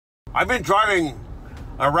I've been driving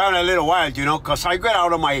around a little while, you know, because I got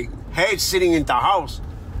out of my head sitting in the house,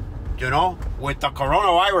 you know, with the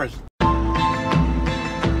coronavirus.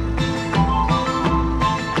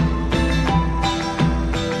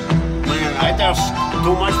 Man, that's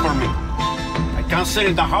too much for me. I can't sit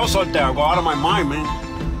in the house all day. I go out of my mind, man.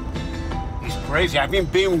 It's crazy. I've been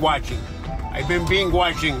binge watching.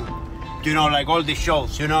 You know, like all the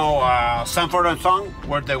shows, you know, Sanford and Son,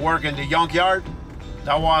 where they work in the junkyard.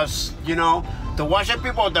 That was, you know, to watch the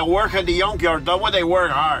people that work in the junkyard, that's where they work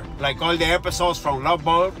hard. Like all the episodes from Love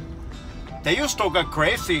Boat. They used to go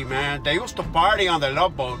crazy, man. They used to party on the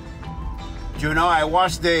Love Boat. You know, I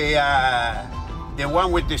watched the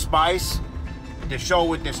one with the spies, the show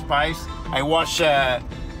with the spies. I watched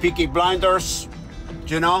Peaky Blinders,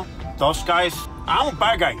 you know, those guys. I'm a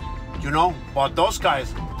bad guy, you know, but those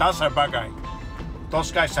guys, that's a bad guy.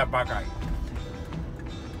 Those guys are bad guy.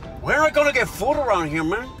 Where am I gonna get food around here,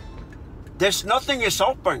 man? There's nothing is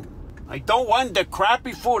open. I don't want the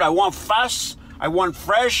crappy food. I want fast, I want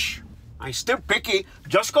fresh. I'm still picky.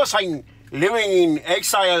 Just because I'm living in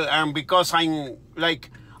exile and because I'm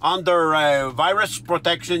like under virus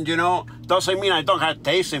protection, you know, doesn't mean I don't have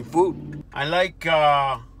taste in food. I like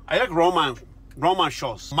romance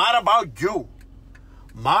shows. Mad About You.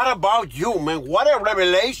 Mad About You, man. What a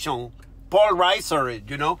revelation Paul Reiser is,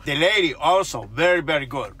 you know. The lady also, very, very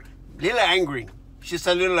good. Little angry. She's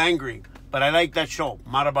a little angry. But I like that show,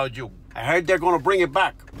 Mad About You. I heard they're going to bring it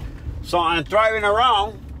back. So I'm driving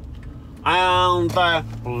around, and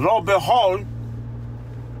lo and behold,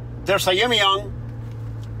 there's a Yum Yum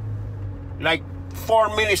like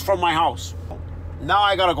 4 minutes from my house. Now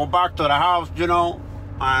I got to go back to the house, you know,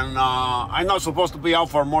 and I'm not supposed to be out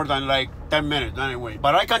for more than like 10 minutes anyway.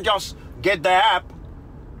 But I can just get the app,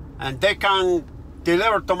 and they can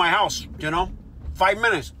deliver to my house, you know, 5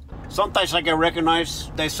 minutes. Sometimes I get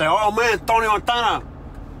recognized. They say, "Oh man, Tony Montana,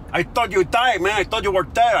 I thought you died, man. I thought you were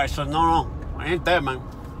dead." I said, no, I ain't dead, man.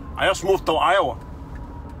 I just moved to Iowa.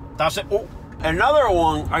 That's it. Oh, another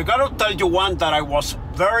one, I gotta tell you one that I was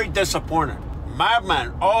very disappointed. Mad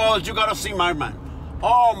Men. Oh, you gotta see Mad Men.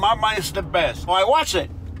 Oh, Mad Men is the best. Oh, I watched it.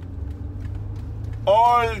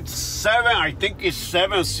 All 7, I think it's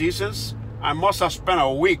 7 seasons. I must have spent a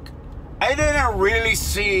week. I didn't really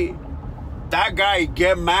see that guy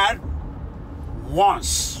get mad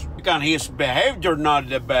once. And his behavior not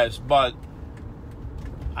the best, but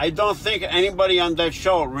I don't think anybody on that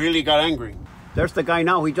show really got angry. There's the guy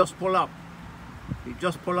now, he just pulled up. He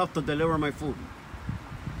just pulled up to deliver my food.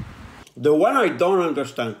 The one I don't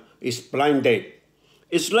understand is Blind Date.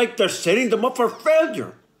 It's like they're setting them up for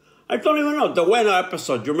failure. I don't even know. The one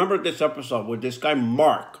episode, you remember this episode with this guy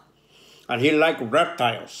Mark, and he liked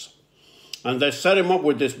reptiles. And they set him up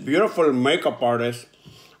with this beautiful makeup artist,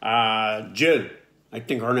 Jill, I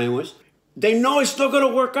think her name was. They know it's not going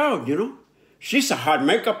to work out, you know. She's a hot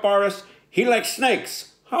makeup artist. He likes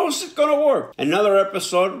snakes. How is it going to work? Another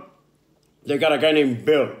episode, they got a guy named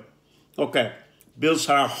Bill. Okay, Bill's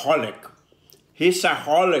an alcoholic. He's a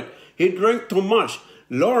alcoholic. He drank too much.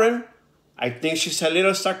 Lauren, I think she's a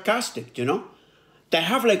little sarcastic, you know. They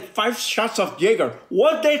have like 5 shots of Jaeger.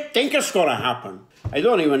 What they think is going to happen? I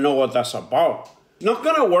don't even know what that's about. Not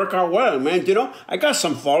going to work out well, man. You know, I got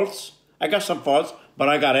some faults, but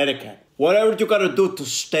I got etiquette. Whatever you got to do to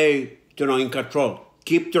stay, you know, in control.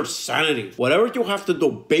 Keep your sanity. Whatever you have to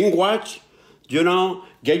do, binge watch, you know,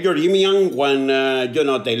 get your Yum Yum when, you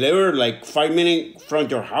know, they live like 5 minutes from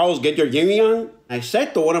your house, get your Yum Yum. I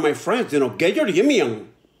said to one of my friends, you know, get your Yum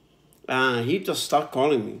Yum. He just stopped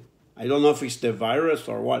calling me. I don't know if it's the virus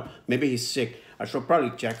or what. Maybe he's sick. I should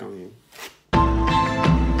probably check on him.